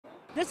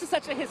This is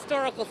such a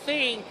historical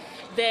thing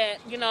that,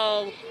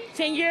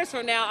 10 years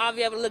from now, I'll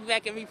be able to look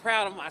back and be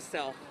proud of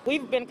myself.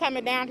 We've been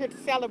coming down here to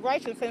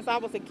celebration since I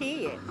was a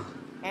kid,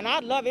 and I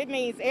love it. It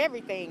means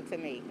everything to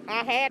me.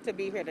 I had to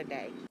be here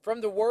today.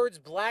 From the words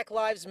Black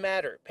Lives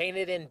Matter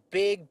painted in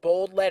big,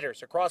 bold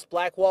letters across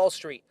Black Wall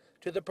Street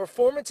to the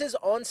performances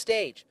on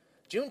stage,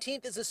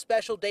 Juneteenth is a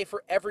special day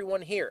for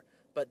everyone here,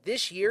 but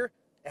this year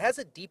it has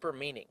a deeper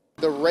meaning.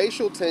 The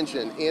racial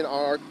tension in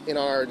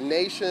our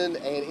nation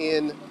and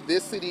in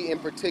this city in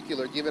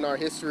particular, given our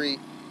history,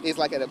 is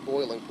like at a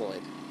boiling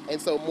point.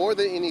 And so more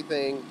than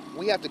anything,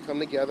 we have to come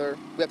together,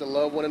 we have to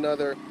love one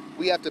another,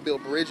 we have to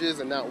build bridges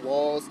and not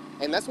walls,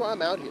 and that's why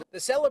I'm out here.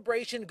 The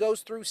celebration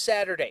goes through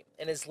Saturday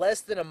and is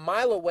less than a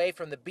mile away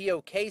from the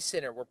BOK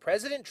Center, where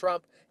President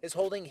Trump is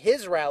holding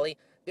his rally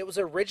that was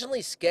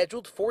originally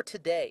scheduled for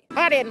today.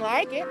 I didn't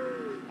like it.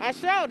 I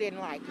sure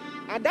didn't like it.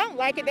 I don't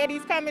like it that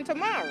he's coming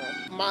tomorrow.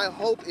 My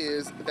hope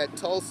is that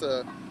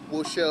Tulsa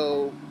will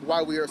show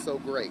why we are so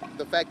great.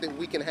 The fact that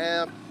we can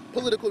have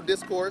political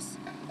discourse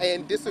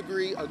and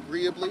disagree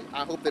agreeably.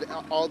 I hope that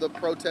all the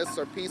protests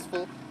are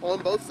peaceful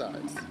on both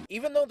sides.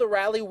 Even though the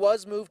rally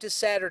was moved to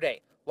Saturday,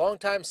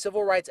 longtime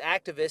civil rights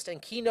activist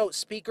and keynote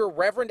speaker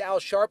Reverend Al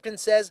Sharpton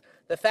says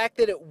the fact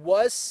that it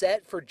was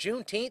set for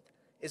Juneteenth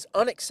is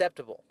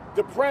unacceptable.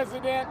 The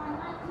president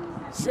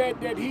said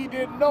that he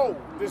didn't know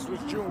this was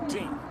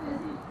Juneteenth.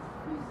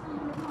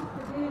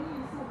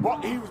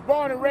 But he was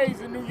born and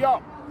raised in New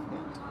York.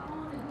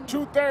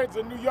 2/3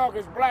 of New York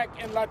is black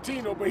and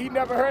Latino, but he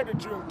never heard of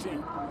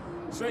Juneteenth.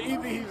 So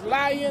either he's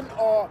lying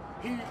or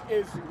he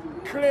is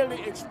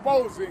clearly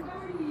exposing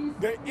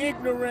the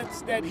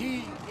ignorance that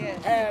he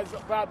has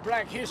about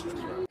black history.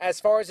 As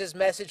far as his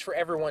message for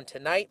everyone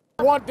tonight,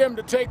 I want them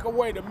to take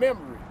away the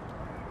memory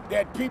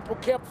that people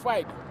kept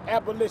fighting,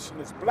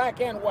 abolitionists, black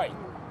and white,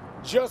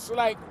 just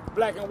like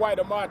black and white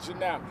are marching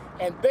now,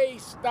 and they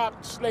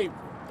stopped slavery.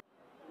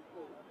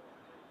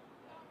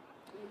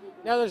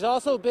 Now, there's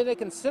also been a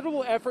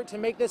considerable effort to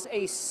make this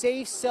a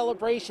safe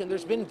celebration.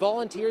 There's been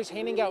volunteers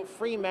handing out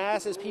free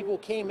masks as people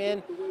came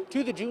in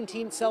to the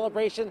Juneteenth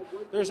celebration.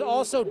 There's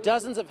also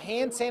dozens of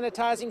hand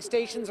sanitizing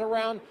stations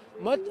around,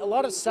 a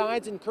lot of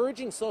signs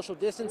encouraging social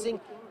distancing.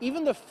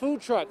 Even the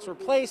food trucks were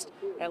placed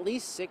at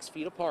least 6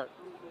 feet apart.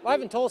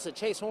 Live in Tulsa,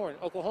 Chase Horn,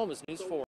 Oklahoma's News 4.